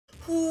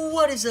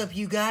What is up,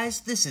 you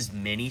guys? This is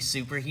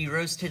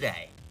MiniSuperHeroes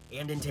Today.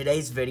 And in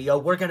today's video,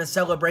 we're going to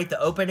celebrate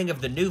the opening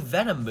of the new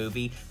Venom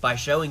movie by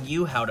showing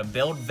you how to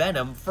build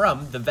Venom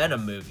from the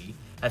Venom movie.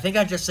 I think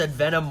I just said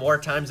Venom more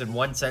times in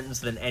one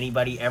sentence than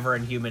anybody ever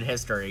in human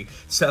history,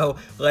 so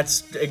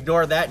let's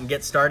ignore that and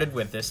get started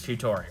with this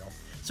tutorial.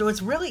 So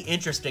it's really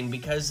interesting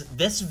because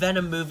this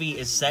Venom movie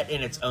is set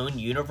in its own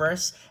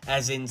universe,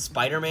 as in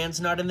Spider-Man's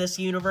not in this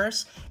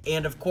universe,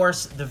 and of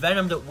course, the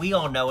Venom that we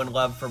all know and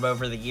love from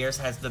over the years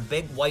has the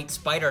big white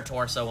spider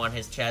torso on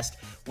his chest,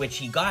 which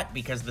he got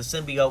because the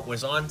symbiote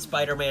was on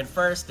Spider-Man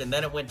first, and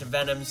then it went to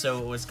Venom, so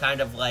it was kind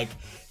of like,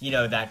 you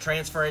know, that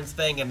transference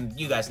thing, and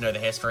you guys know the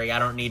history, I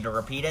don't need to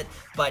repeat it,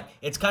 but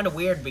it's kind of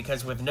weird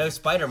because with no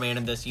Spider-Man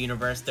in this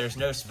universe, there's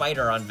no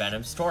spider on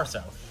Venom's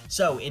torso.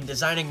 So, in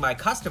designing my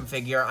custom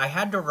figure, I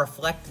had to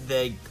reflect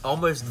the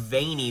almost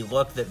veiny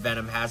look that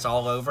Venom has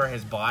all over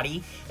his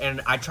body,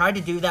 and I tried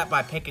to do that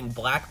by picking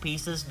black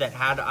pieces that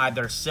had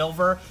either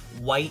silver,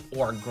 white,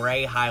 or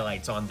gray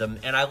highlights on them,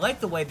 and I like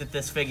the way that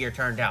this figure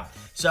turned out.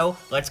 So,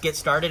 let's get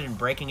started in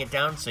breaking it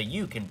down so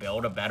you can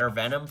build a better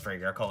Venom for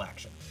your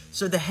collection.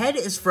 So the head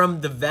is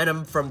from the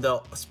Venom from the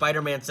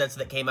Spider-Man sets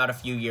that came out a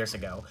few years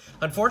ago.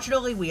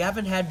 Unfortunately, we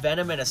haven't had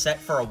Venom in a set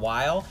for a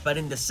while, but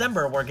in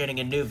December, we're getting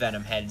a new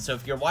Venom head. So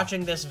if you're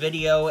watching this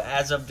video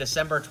as of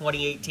December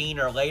 2018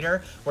 or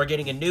later, we're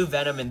getting a new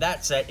Venom in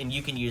that set, and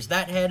you can use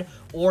that head,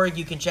 or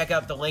you can check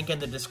out the link in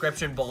the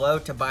description below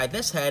to buy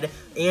this head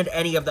and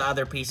any of the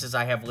other pieces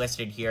I have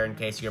listed here in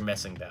case you're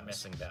missing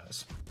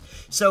those.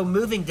 So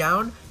moving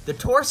down, the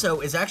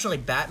torso is actually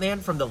Batman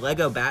from the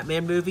Lego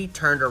Batman movie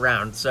turned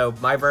around. So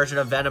my version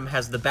of Venom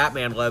has the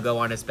Batman logo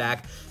on his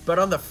back, but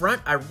on the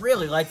front, I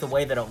really like the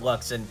way that it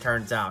looks and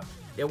turns out.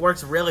 It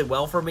works really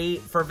well for me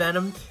for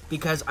Venom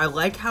because I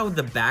like how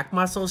the back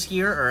muscles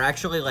here are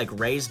actually like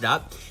raised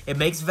up. It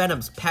makes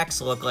Venom's pecs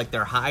look like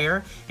they're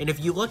higher, and if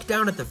you look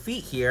down at the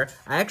feet here,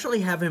 I actually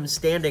have him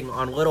standing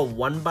on little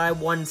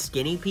 1x1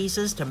 skinny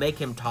pieces to make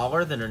him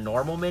taller than a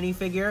normal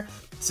minifigure.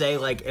 Say,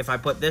 like, if I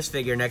put this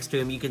figure next to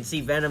him, you can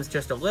see Venom's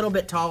just a little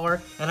bit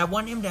taller, and I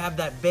want him to have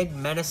that big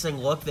menacing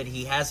look that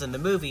he has in the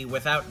movie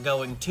without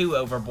going too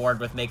overboard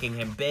with making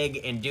him big,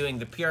 and doing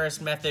the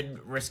purist method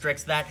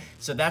restricts that,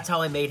 so that's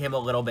how I made him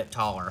a little bit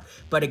taller.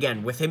 But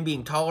again, with him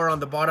being taller on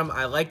the bottom,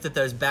 I like that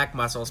those back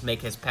muscles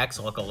make his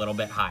pecs look a little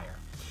bit higher.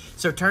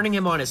 So turning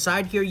him on his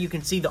side here, you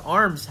can see the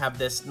arms have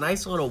this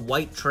nice little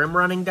white trim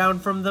running down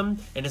from them,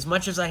 and as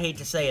much as I hate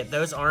to say it,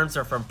 those arms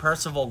are from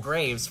Percival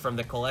Graves from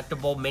the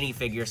collectible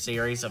minifigure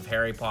series of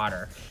Harry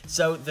Potter.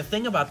 So the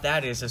thing about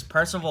that is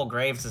Percival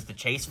Graves is the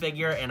chase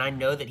figure, and I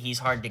know that he's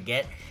hard to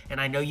get, and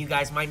I know you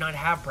guys might not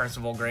have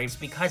Percival Graves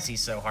because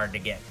he's so hard to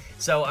get.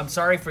 So I'm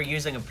sorry for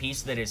using a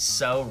piece that is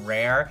so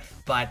rare,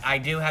 but I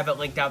do have it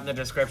linked out in the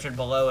description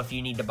below if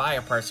you need to buy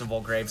a Percival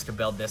Graves to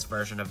build this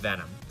version of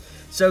Venom.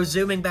 So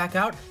zooming back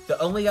out, the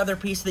only other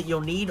piece that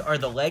you'll need are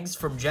the legs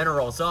from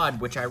General Zod,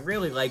 which I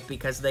really like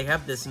because they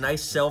have this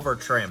nice silver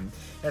trim.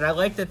 And I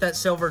like that that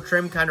silver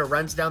trim kind of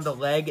runs down the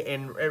leg,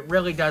 and it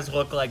really does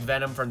look like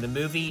Venom from the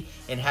movie,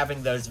 and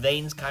having those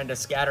veins kind of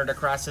scattered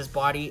across his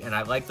body, and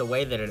I like the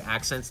way that it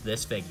accents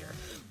this figure.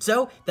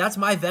 So, that's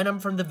my Venom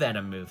from the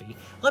Venom movie.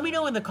 Let me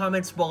know in the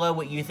comments below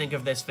what you think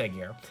of this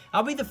figure.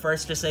 I'll be the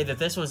first to say that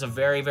this was a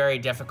very, very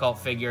difficult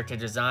figure to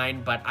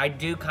design, but I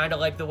do kind of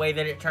like the way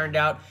that it turned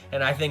out,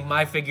 and I think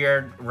my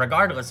figure,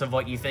 regardless of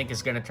what you think,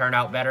 is going to turn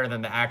out better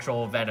than the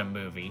actual Venom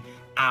movie.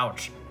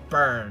 Ouch.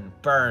 Burn,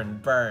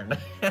 burn, burn.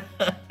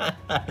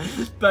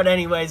 But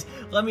anyways,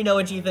 let me know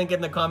what you think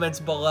in the comments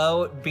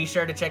below. Be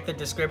sure to check the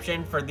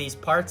description for these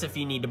parts if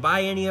you need to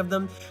buy any of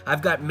them.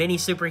 I've got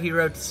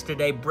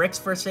MiniSuperHeroesToday bricks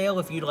for sale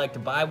if you'd like to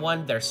buy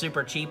one. They're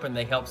super cheap and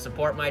they help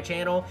support my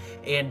channel.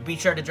 And be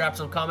sure to drop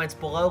some comments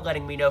below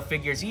letting me know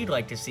figures you'd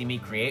like to see me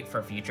create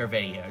for future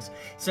videos.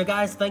 So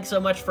guys, thanks so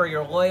much for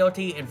your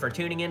loyalty and for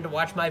tuning in to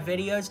watch my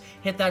videos.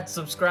 Hit that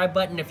subscribe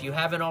button if you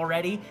haven't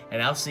already,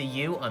 and I'll see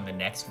you on the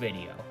next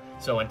video.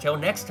 So until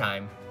next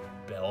time,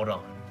 build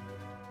on.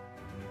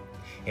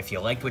 If you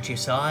liked what you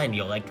saw and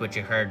you liked what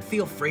you heard,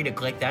 feel free to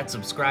click that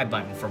subscribe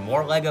button for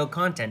more LEGO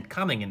content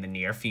coming in the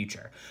near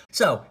future.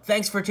 So,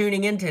 thanks for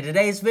tuning in to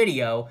today's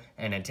video,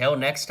 and until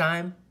next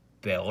time,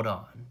 build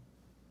on.